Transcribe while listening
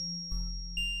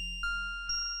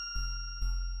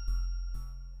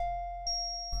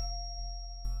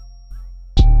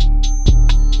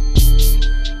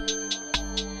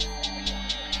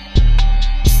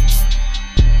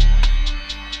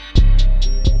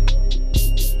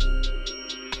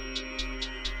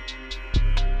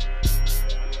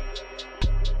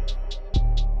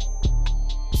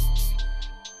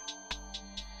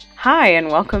Hi, and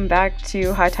welcome back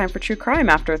to High Time for True Crime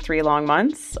after 3 long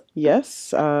months.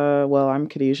 Yes. Well, I'm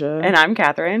Khadijah. And I'm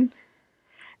Catherine.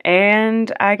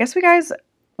 And I guess we owe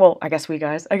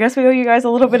you guys a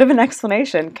little bit of an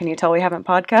explanation. Can you tell we haven't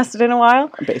podcasted in a while?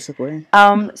 Basically.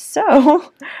 Khadijah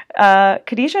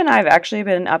and I have actually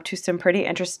been up to some pretty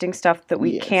interesting stuff that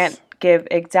we can't give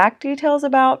exact details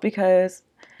about because...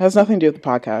 It has nothing to do with the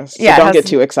podcast. So don't get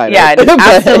too excited. Yeah, it has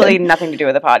absolutely nothing to do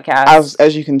with the podcast.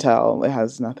 As you can tell, it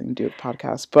has nothing to do with the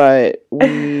podcast. But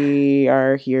we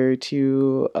are here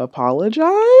to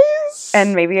apologize.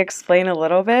 And maybe explain a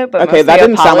little bit. But okay, that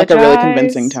didn't sound like a really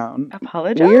convincing tone.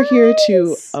 Apologize? We're here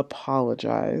to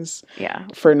apologize. Yeah.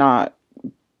 For not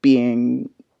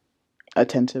being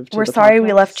attentive to We're the sorry podcast.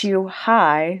 we left you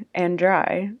high and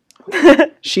dry.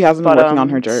 She hasn't been working on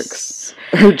her jerks.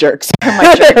 Her jerks.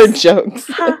 My jerks. Her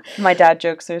jokes. My dad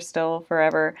jokes are still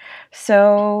forever.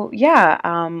 So,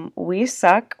 yeah, we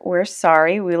suck. We're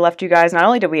sorry. We left you guys. Not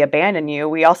only did we abandon you,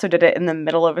 we also did it in the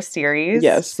middle of a series.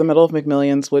 Yes, the middle of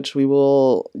McMillions, which we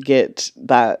will get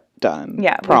that done.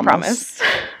 Yeah, we promise.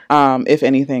 If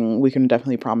anything, we can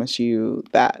definitely promise you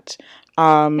that.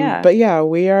 But yeah,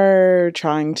 we are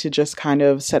trying to just kind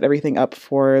of set everything up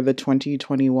for the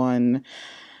 2021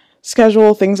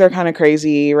 schedule. Things are kind of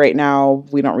crazy right now.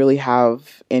 We don't really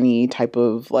have any type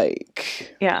of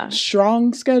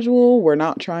strong schedule. We're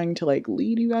not trying to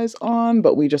lead you guys on,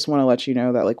 but we just want to let you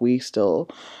know that we still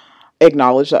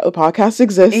acknowledge that the podcast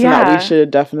exists and that we should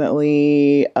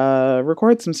definitely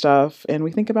record some stuff, and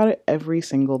we think about it every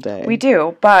single day. We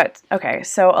do, but okay,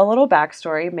 so a little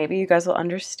backstory, maybe you guys will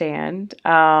understand.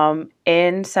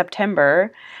 In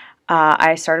September,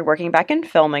 I started working back in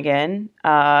film again.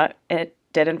 It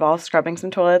did involve scrubbing some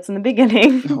toilets in the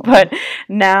beginning, but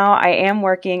now I am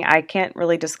working. I can't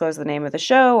really disclose the name of the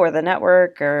show or the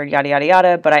network or yada, yada,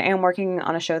 yada, but I am working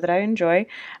on a show that I enjoy.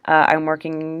 I'm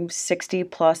working 60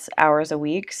 plus hours a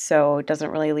week, so it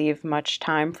doesn't really leave much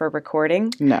time for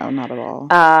recording. No, not at all.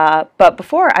 But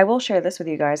before, I will share this with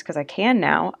you guys because I can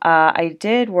now. I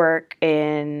did work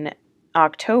in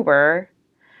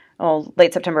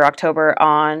late September, October,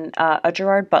 on a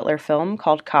Gerard Butler film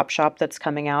called Cop Shop that's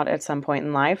coming out at some point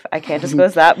in life. I can't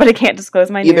disclose that, but I can't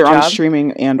disclose my new job. Either on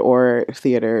streaming and or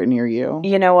theater near you.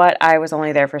 You know what? I was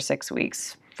only there for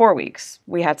 4 weeks.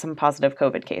 We had some positive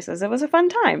COVID cases. It was a fun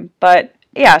time. But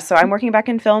yeah, so I'm working back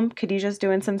in film. Khadijah's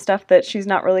doing some stuff that she's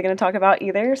not really going to talk about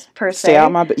either, per se. Stay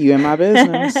out you in my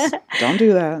business. Don't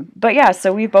do that. But yeah,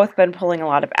 so we've both been pulling a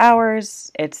lot of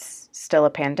hours. It's still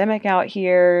a pandemic out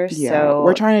here, so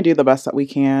we're trying to do the best that we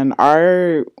can.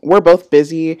 We're both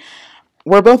busy.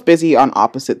 We're both busy on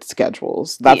opposite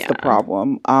schedules. That's the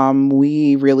problem.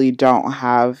 We really don't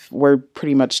have... We're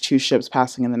pretty much 2 ships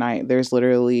passing in the night. There's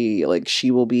literally,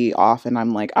 she will be off, and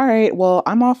I'm like, all right, well,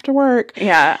 I'm off to work.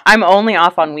 Yeah, I'm only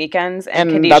off on weekends, and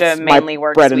Khadijah mainly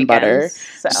works bread and weekends,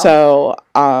 butter. So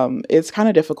it's kind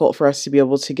of difficult for us to be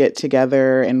able to get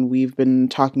together, and we've been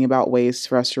talking about ways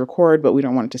for us to record, but we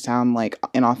don't want it to sound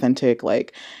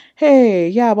inauthentic, hey,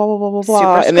 yeah, blah, blah, blah, blah,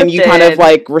 blah. And then you kind of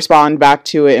respond back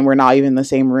to it, and we're not even in the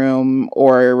same room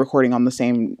or recording on the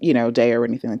same, day or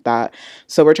anything like that.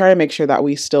 So we're trying to make sure that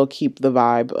we still keep the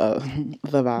vibe of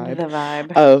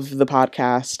the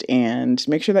podcast and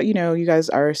make sure that, you guys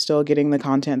are still getting the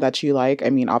content that you like.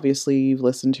 I mean, obviously you've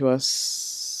listened to us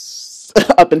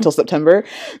up until September.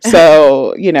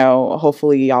 So,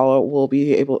 hopefully y'all will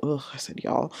be able... Oh, I said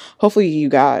y'all. Hopefully you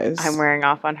guys... I'm wearing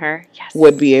off on her. Yes.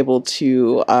 Would be able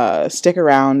to stick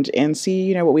around and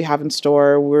see, what we have in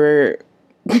store. We're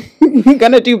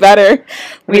gonna do better.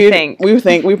 We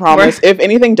promise. If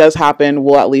anything does happen,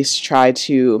 we'll at least try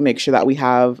to make sure that we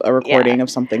have a recording of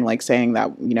something saying that,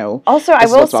 Also, I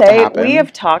will say, we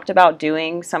have talked about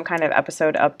doing some kind of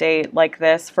episode update like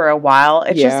this for a while.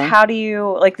 It's just, how do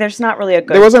you, there's not really a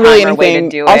good way to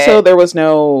do it. Also, there's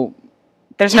no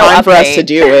time for us to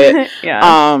do it.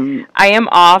 I am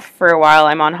off for a while.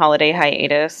 I'm on holiday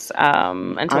hiatus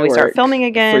until we start filming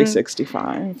again.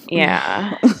 365.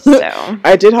 Yeah. So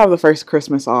I did have the first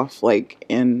Christmas off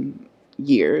in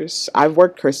years. I've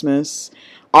worked Christmas.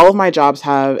 All of my jobs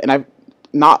have, and I'm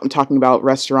not talking about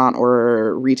restaurant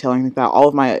or retail or anything like that. All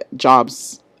of my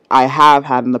jobs I have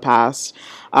had in the past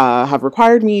have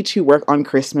required me to work on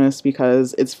Christmas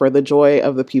because it's for the joy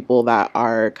of the people that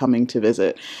are coming to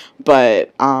visit.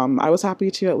 But I was happy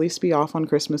to at least be off on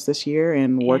Christmas this year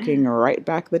and working right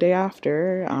back the day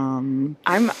after. I'm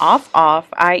off.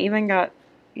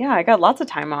 I got lots of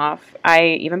time off. I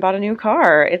even bought a new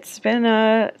car. It's been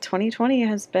 2020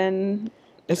 has been...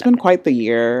 It's been quite the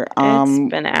year. It's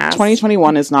been ass.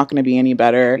 2021 is not going to be any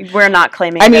better. We're not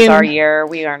claiming it as our year.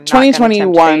 We are not.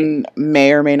 2021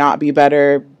 may or may not be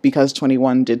better, because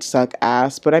 21 did suck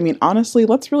ass. But I mean, honestly,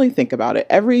 let's really think about it.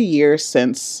 Every year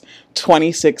since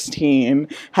 2016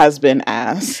 has been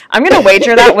ass. I'm going to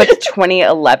wager that with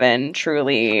 2011,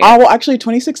 truly. Oh, well, actually,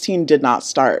 2016 did not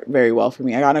start very well for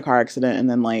me. I got in a car accident, and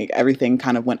then, like, everything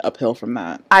kind of went uphill from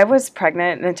that. I was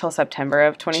pregnant until September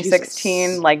of 2016,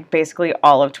 Jesus. like, basically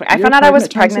all of 20. I You found were out I was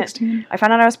pregnant pregnant. 2016? I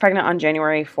found out I was pregnant on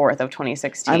January 4th of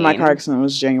 2016. And my car accident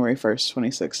was January 1st,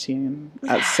 2016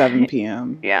 at 7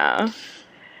 p.m. Yeah.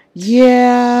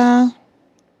 Yeah.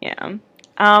 Yeah.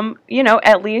 You know,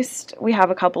 at least we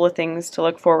have a couple of things to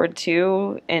look forward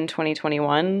to in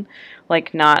 2021,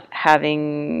 like not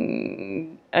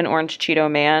having an Orange Cheeto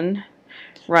man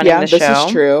running the show. Yeah, this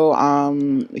is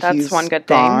true. That's he's one good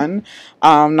gone.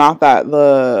 Not that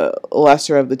the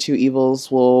lesser of the two evils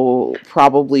will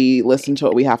probably listen to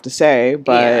what we have to say,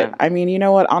 but Yeah. I mean, you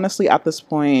know what? Honestly, at this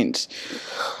point,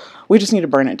 we just need to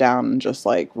burn it down and just,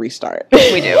 like, restart.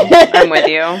 We do. I'm with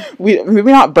you. We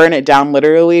maybe not burn it down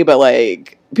literally, but,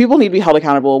 like, people need to be held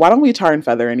accountable. Why don't we tar and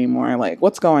feather anymore? Like,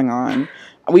 what's going on?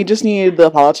 We just need the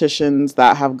politicians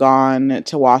that have gone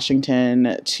to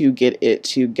Washington to get it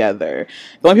together.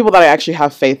 The only people that I actually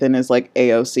have faith in is, like,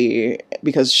 AOC,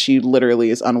 because she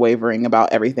literally is unwavering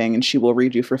about everything, and she will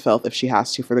read you for filth if she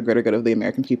has to for the greater good of the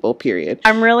American people, period.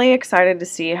 I'm really excited to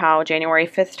see how January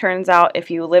 5th turns out.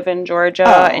 If you live in Georgia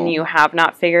and you have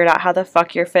not figured out how the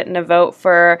fuck you're fitting to vote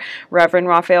for Reverend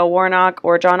Raphael Warnock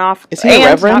or John Off. Is he a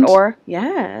reverend?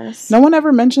 Yes. No one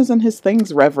ever mentions in his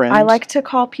things reverend. I like to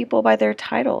call people by their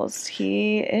titles.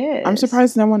 He is. I'm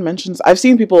surprised no one mentions. I've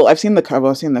seen the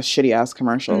shitty ass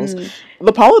commercials.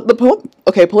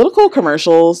 Political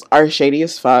commercials are shady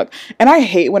as fuck, and I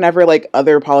hate whenever, like,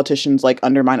 other politicians, like,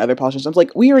 undermine other politicians. I'm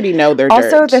like, we already know they're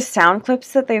also dirt. the sound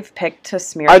clips that they've picked to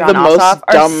smear Are John the most Ossoff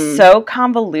are dumb- so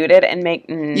convoluted and make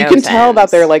no sense. You can tell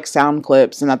that they're, like, sound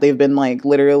clips and that they've been, like,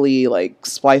 literally, like,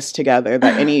 spliced together.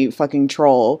 That any fucking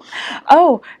troll.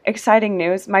 Oh, exciting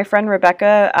news! My friend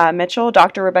Rebecca Mitchell,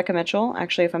 Dr. Rebecca Mitchell.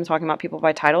 Actually, if I'm talking about people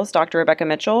by titles, Dr. Rebecca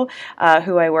Mitchell,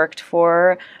 who I worked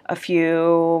for a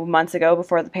few months ago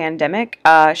before the pandemic.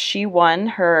 She won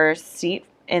her seat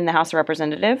in the House of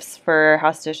Representatives for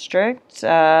House District.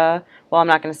 Well, I'm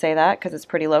not going to say that because it's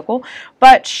pretty local,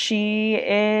 but she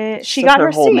got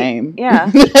her whole seat. name.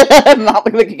 Yeah,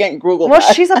 Not like you can't Google. well,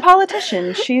 that. she's a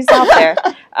politician. She's out there.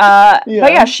 Yeah.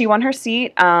 But yeah, she won her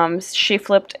seat. She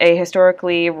flipped a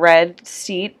historically red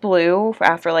seat blue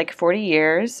after like 40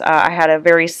 years. I had a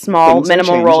very small, Things are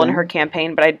minimal role in changing. her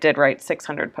campaign, but I did write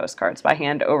 600 postcards by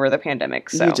hand over the pandemic.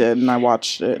 So You did, and I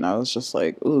watched it, and I was just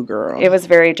like, ooh, girl. it was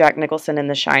very Jack Nicholson in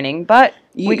The Shining, but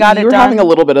we got it You were done. having a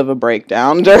little bit of a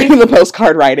breakdown during the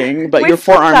postcard writing, but We your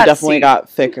flipped forearm that definitely seat. got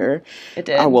thicker, It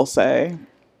did. I will say.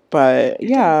 But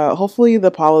yeah, hopefully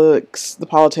the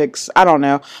politics, I don't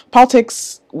know.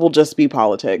 Politics will just be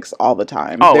politics all the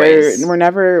time. Always. We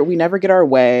never get our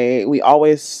way. We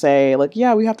always say, like,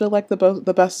 yeah, we have to elect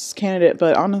the best candidate,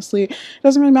 but honestly, it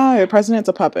doesn't really matter. The president's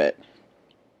a puppet.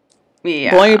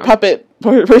 Yeah. The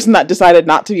only person that decided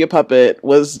not to be a puppet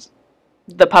was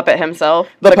The puppet himself.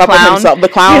 the puppet clown. himself. The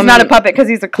clown. He's not a puppet because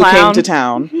he's a who clown. came to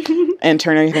town and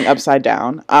turned everything upside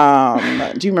down.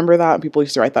 Do you remember that? People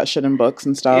used to write that shit in books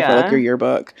and stuff, or like Yeah. your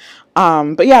yearbook.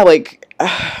 But yeah, like,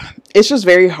 it's just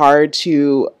very hard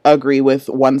to agree with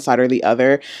one side or the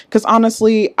other. Because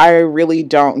honestly, I really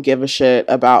don't give a shit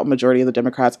about majority of the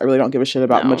Democrats. I really don't give a shit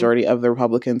about No. majority of the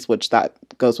Republicans, which that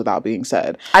goes without being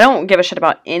said. I don't give a shit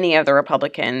about any of the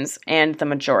Republicans and the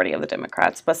majority of the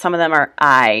Democrats, but some of them are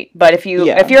But if you're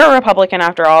a Republican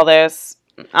after all this,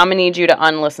 I'm gonna need you to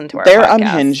unlisten to our They're podcast.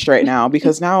 unhinged right now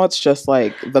because now it's just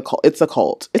like the cult. It's a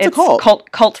cult. It's a cult.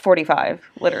 Cult 45,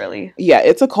 literally. Yeah,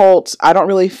 it's a cult. I don't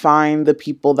really find the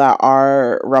people that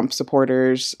are Rump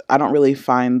supporters, I don't really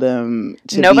find them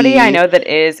to Nobody be... I know that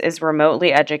is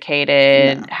remotely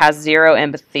educated, No. has zero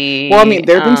empathy. Well, I mean,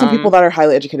 there have been some people that are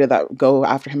highly educated that go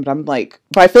after him, but I'm like...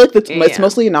 But I feel like it's Yeah.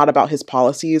 mostly not about his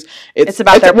policies. It's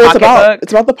about their pocketbook.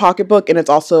 It's about the pocketbook, and it's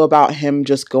also about him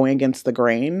just going against the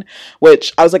grain,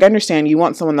 which I was like, I understand you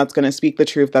want someone that's going to speak the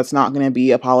truth, that's not going to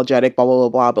be apologetic, blah, blah, blah,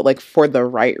 blah, but like for the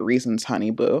right reasons,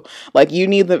 honey boo. Like you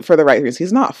need for the right reasons.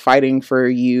 He's not fighting for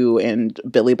you and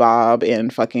Billy Bob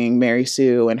and fucking Mary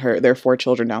Sue and their 4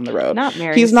 children down the road. Not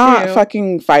Mary He's not Sue.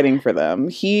 fucking fighting for them.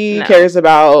 He No. cares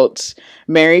about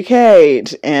Mary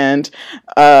Kate and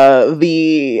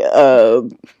the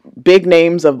big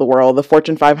names of the world, the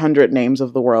Fortune 500 names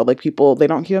of the world. Like people, he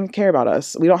don't care about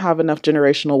us. We don't have enough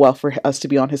generational wealth for us to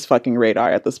be on his fucking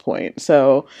radar at this point.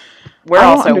 So We're I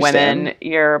don't also understand. women.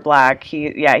 You're black. He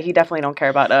definitely don't care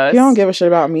about us. He don't give a shit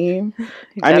about me.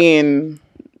 I mean,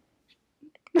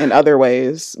 in other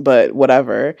ways, but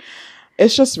whatever.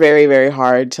 it's just very, very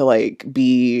hard to like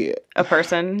be a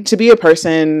person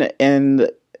in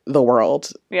the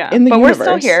world. Yeah. In the universe. We're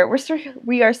still here.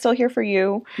 We are still here for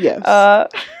you. Yes.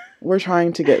 We're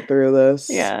trying to get through this.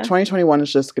 Yeah. 2021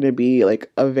 is just going to be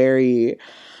like a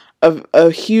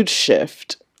huge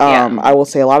shift. I will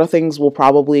say a lot of things will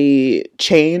probably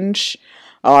change.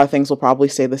 A lot of things will probably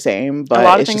stay the same, but a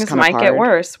lot of it's things just might hard. Get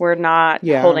worse. We're not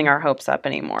holding our hopes up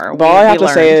anymore. But all I have to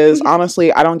say is,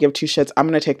 honestly, I don't give two shits. I'm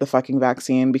going to take the fucking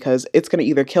vaccine because it's going to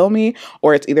either kill me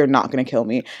or it's either not going to kill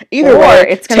me. Either way,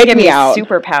 it's going to give me out.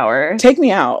 Superpower. Take me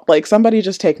out. Like, somebody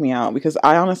just take me out because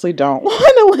I honestly don't want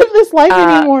to live this life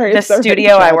anymore. The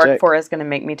studio I work for is going to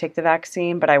make me take the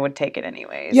vaccine, but I would take it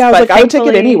anyways. Yeah, I would take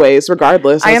it anyways,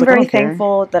 regardless. I am very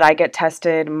thankful that I get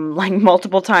tested like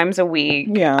multiple times a week.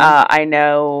 Yeah. I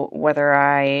know whether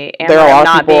I am there are a lot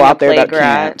not of people being out there that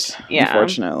can't. Yeah,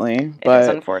 unfortunately, but it's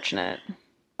unfortunate.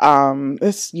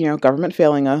 It's government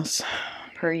failing us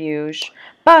per usual,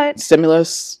 but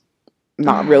stimulus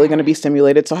not really going to be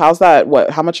stimulated. So how's that?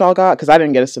 How much y'all got? Because I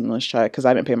didn't get a stimulus check because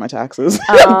I didn't pay my taxes,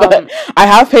 but I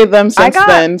have paid them since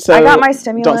then. So I got my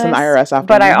stimulus. Don't send the IRS after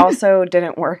but me. I also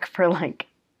didn't work for like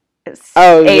 8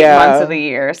 yeah. months of the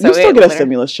year. So you still get a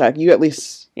stimulus check. You at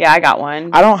least I got one.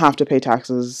 I don't have to pay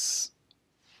taxes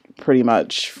pretty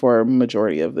much for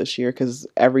majority of this year because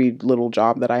every little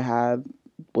job that I had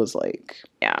was like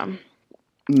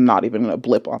not even a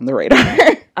blip on the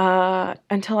radar.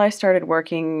 Until I started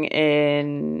working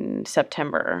in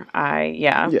September.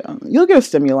 You'll get a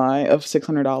stimuli of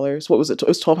 $600. What was it? It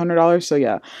was $1,200. So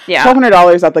yeah,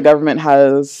 $1,200 that the government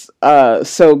has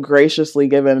so graciously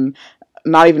given.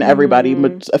 Not even everybody,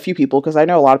 but a few people, because I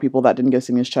know a lot of people that didn't get a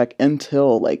stimulus check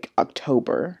until like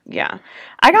October. Yeah,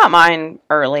 I got mine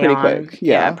early pretty on. Quick.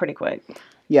 Yeah, pretty quick.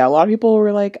 Yeah, a lot of people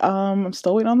were like, I'm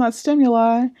still waiting on that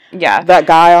stimuli. Yeah, that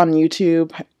guy on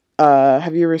YouTube.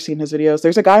 Have you ever seen his videos?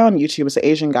 There's a guy on YouTube, it's an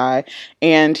Asian guy,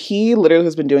 and he literally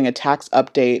has been doing a tax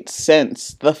update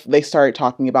since they started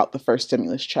talking about the first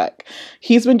stimulus check.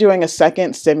 He's been doing a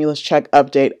second stimulus check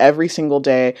update every single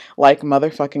day, like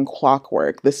motherfucking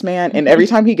clockwork. This man, and every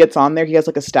time he gets on there, he has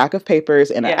like a stack of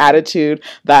papers and an attitude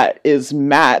that is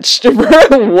matched for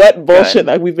what bullshit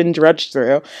that we've been drudged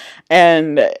through.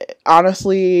 And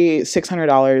honestly,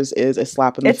 $600 is a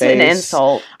slap in the face. It's an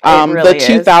insult. It really the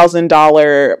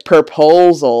 $2,000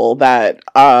 proposal that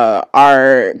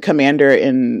our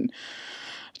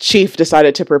commander-in-chief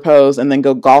decided to propose and then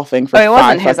go golfing for 5 fucking days. It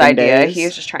wasn't his idea. He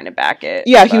was just trying to back it.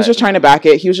 Yeah, he was just trying to back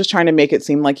it. He was just trying to make it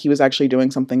seem like he was actually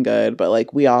doing something good. But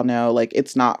like we all know, like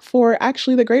it's not for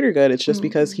actually the greater good. It's just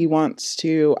because he wants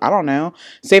to, I don't know,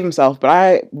 save himself. But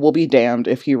I will be damned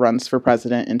if he runs for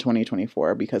president in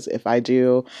 2024 because if I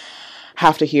do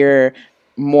have to hear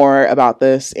more about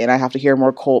this and I have to hear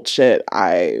more cult shit,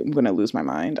 I'm gonna lose my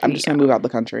mind. I'm just gonna move out the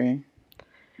country.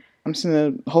 I'm just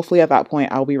gonna, hopefully at that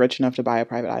point I'll be rich enough to buy a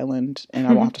private island and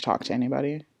I won't have to talk to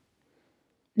anybody.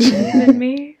 Even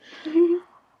me?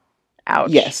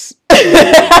 Ouch. Yes.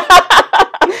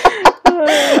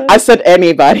 I said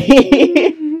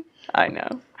anybody. I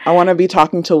know. I want to be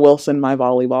talking to Wilson, my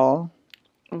volleyball.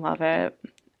 Love it.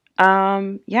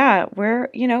 We're,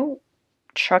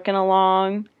 trucking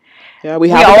along. Yeah, we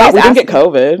didn't get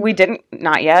COVID. We didn't,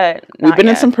 not yet. We've been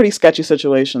in some pretty sketchy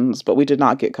situations, but we did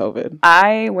not get COVID.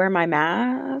 I wear my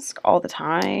mask all the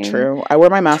time. True. I wear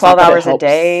my mask 12 hours a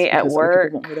day at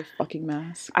work. Won't wear the fucking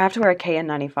mask. I have to wear a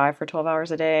KN95 for 12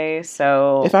 hours a day,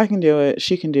 so... If I can do it,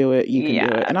 she can do it, you can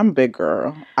do it. And I'm a big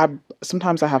girl.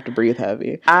 Sometimes I have to breathe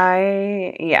heavy.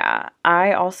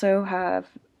 I also have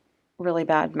really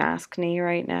bad mask knee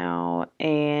right now,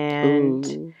 and...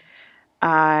 Ooh.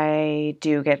 I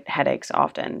do get headaches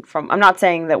often I'm not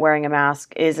saying that wearing a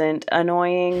mask isn't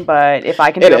annoying, but if I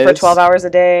can do it for 12 hours a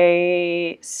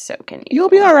day, so can you. You'll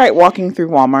be all right walking through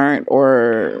Walmart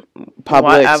or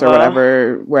Publix or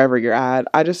whatever, wherever you're at.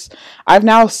 I've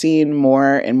now seen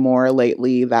more and more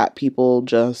lately that people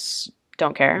just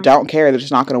don't care. They're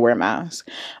just not going to wear a mask.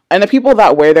 And the people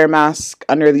that wear their mask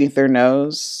underneath their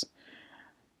nose,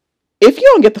 if you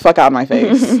don't get the fuck out of my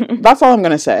face, that's all I'm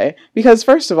going to say. Because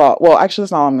first of all, well, actually,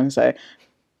 that's not all I'm going to say.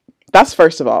 That's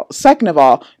first of all. Second of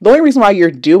all, the only reason why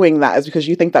you're doing that is because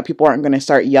you think that people aren't going to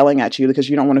start yelling at you because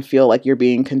you don't want to feel like you're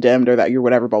being condemned or that you're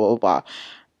whatever, blah, blah, blah.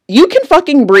 You can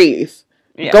fucking breathe.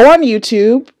 Yeah. Go on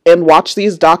YouTube and watch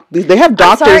these They have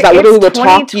doctors that literally will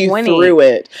talk you through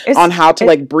it on how to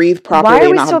like breathe properly. Why are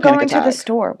we still going to the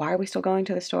store? Why are we still going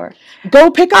to the store?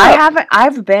 Go pick up.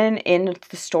 I've been in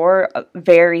the store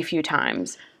very few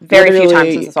times. Very few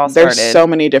times since this all started. There's so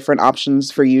many different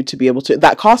options for you to be able to.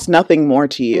 That costs nothing more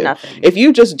to you. Nothing. If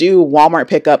you just do Walmart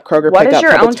pickup, Kroger what pickup, is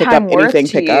your Publix own time pickup, anything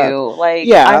worth to pickup. You? Like,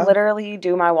 yeah. I literally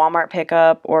do my Walmart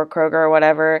pickup or Kroger or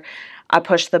whatever. I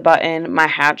push the button, my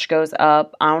hatch goes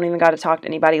up. I don't even got to talk to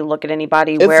anybody, look at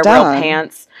anybody, wear real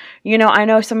pants. You know, I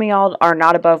know some of y'all are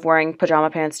not above wearing pajama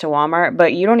pants to Walmart,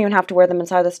 but you don't even have to wear them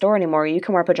inside the store anymore. You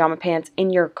can wear pajama pants in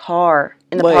your car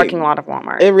in the parking lot of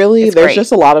Walmart. It really, there's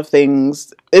just a lot of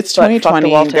things. It's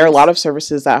 2020. There are a lot of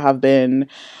services that have been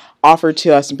offered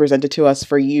to us and presented to us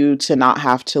for you to not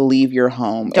have to leave your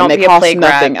home. Don't and be it costs a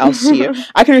nothing else to you.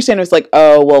 I can understand it's like,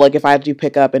 oh, well, like if I had to do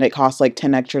pickup and it costs like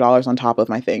 $10 extra on top of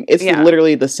my thing. It's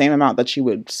literally the same amount that you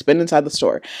would spend inside the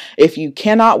store. If you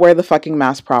cannot wear the fucking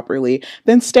mask properly,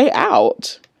 then stay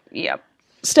out. Yep.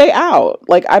 Stay out.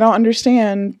 Like, I don't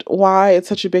understand why it's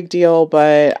such a big deal,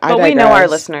 but I digress. We know our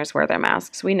listeners wear their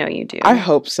masks. We know you do. I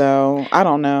hope so. I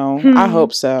don't know. I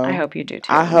hope so. I hope you do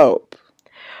too. I hope.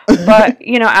 But,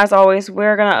 you know, as always,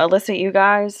 we're going to elicit you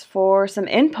guys for some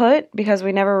input because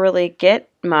we never really get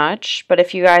much. But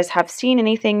if you guys have seen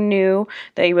anything new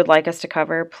that you would like us to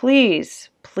cover, please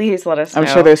let us know. I'm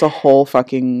sure there's a whole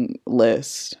fucking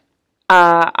list.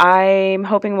 I'm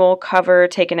hoping we'll cover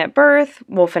Taken at Birth.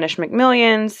 We'll finish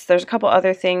McMillions. There's a couple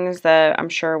other things that I'm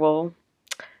sure we'll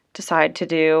decide to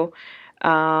do.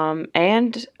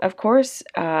 And of course,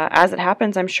 as it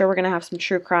happens, I'm sure we're going to have some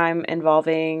true crime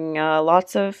involving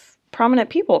lots of prominent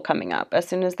people coming up as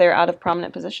soon as they're out of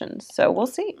prominent positions. So we'll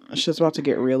see. Shit's about to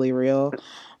get really real.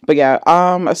 But yeah,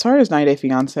 as far as 90 Day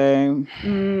Fiance,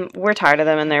 we're tired of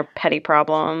them and their petty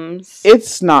problems.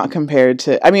 It's not compared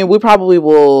to, I mean, we probably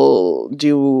will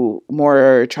do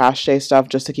more trash day stuff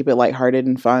just to keep it lighthearted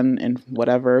and fun and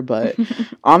whatever. But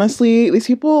honestly, these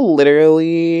people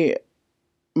literally,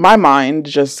 my mind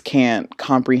just can't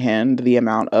comprehend the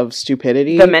amount of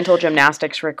stupidity. The mental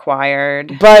gymnastics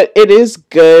required. But it is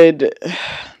good.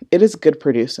 It is good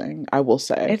producing, I will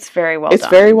say. It's very well done. It's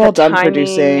very well done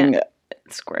producing.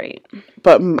 It's great.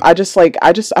 But I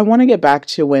want to get back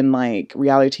to when, like,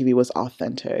 reality TV was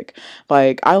authentic.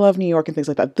 Like, I Love New York and things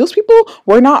like that. Those people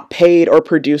were not paid or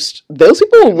produced. Those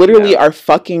people literally are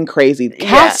fucking crazy. Yeah.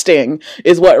 Casting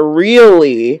is what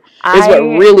really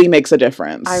makes a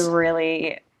difference. I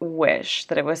really wish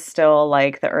that it was still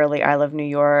like the early I Love New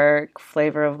York,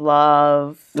 Flavor of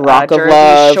Love, Rock of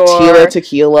Love, Tila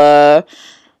Tequila.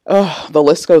 Oh, the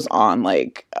list goes on.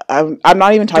 Like, I'm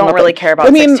not even talking about... Don't really care about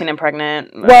 16 and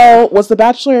Pregnant. Well, was The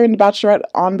Bachelor and The Bachelorette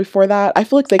on before that? I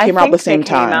feel like they came out the same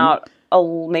time. They came out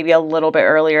maybe a little bit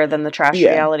earlier than the trash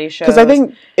reality shows. Because I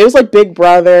think it was like Big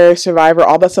Brother, Survivor,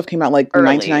 all that stuff came out like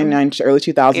early. 1999 to early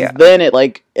 2000s. Yeah. Then it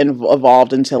like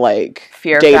evolved into like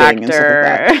Fear dating Factor. And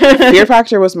stuff like that. Fear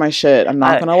Factor was my shit. I'm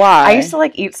not gonna lie. I used to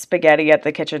like eat spaghetti at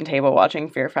the kitchen table watching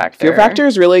Fear Factor. Fear Factor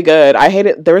is really good. I hate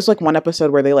it. There was like one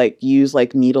episode where they like use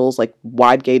like needles, like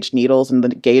wide gauge needles, and the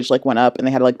gauge like went up, and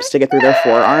they had to like stick it through their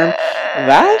forearm.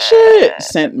 That shit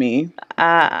sent me.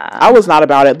 I was not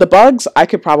about it. The bugs I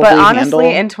could probably handle. But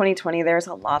honestly, in 2020, there's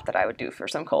a lot that I would do for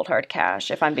some cold hard cash,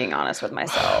 if I'm being honest with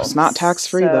myself. It's not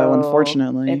tax-free, though,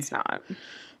 unfortunately. It's not.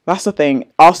 That's the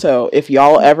thing. Also, if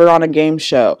y'all ever on a game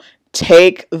show,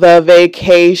 take the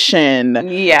vacation.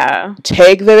 Yeah.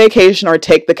 Take the vacation or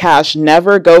take the cash.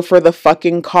 Never go for the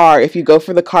fucking car. If you go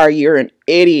for the car, you're an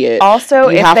idiot. Also,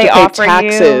 if they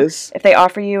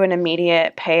offer you an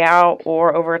immediate payout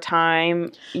or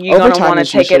overtime, you're going to want to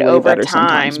take it over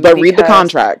time. But read the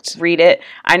contract. Read it.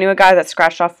 I knew a guy that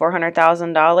scratched off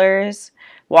 $400,000.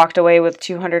 Walked away with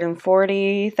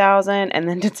 $240,000 and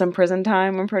then did some prison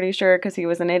time, I'm pretty sure, because he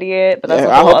was an idiot. But that's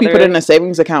I hope he put it in a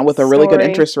savings account with a really good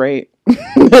interest rate.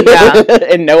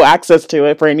 And no access to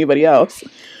it for anybody else.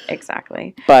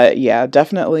 Exactly. But yeah,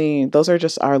 definitely, those are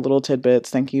just our little tidbits.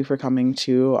 Thank you for coming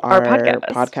to our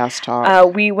podcast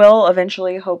talk. We will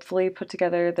eventually, hopefully, put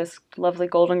together this lovely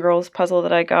Golden Girls puzzle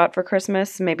that I got for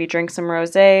Christmas. Maybe drink some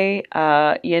rosé,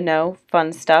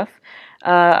 fun stuff.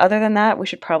 Other than that, we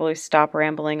should probably stop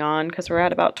rambling on because we're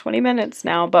at about 20 minutes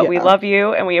now, but we love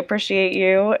you and we appreciate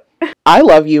you. I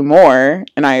love you more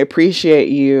and I appreciate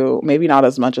you, maybe not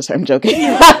as much as I'm joking.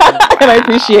 And I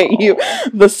appreciate you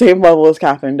the same level as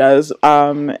Catherine does.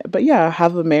 But yeah,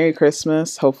 have a Merry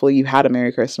Christmas. Hopefully you had a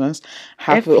Merry Christmas.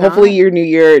 Hopefully your New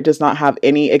Year does not have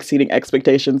any exceeding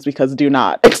expectations, because do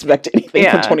not expect anything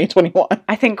for 2021.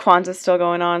 I think Kwanzaa's still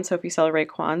going on, so if you celebrate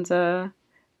Kwanzaa,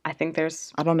 I think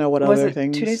there's I don't know what was other it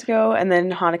things. 2 days ago, and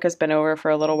then Hanukkah's been over for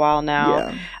a little while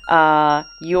now. Yeah.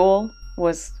 Yule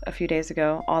was a few days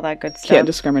ago. All that good stuff. Can't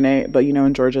discriminate, but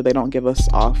in Georgia they don't give us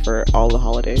off for all the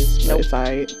holidays. Nope. But it's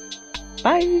alright.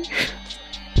 Bye.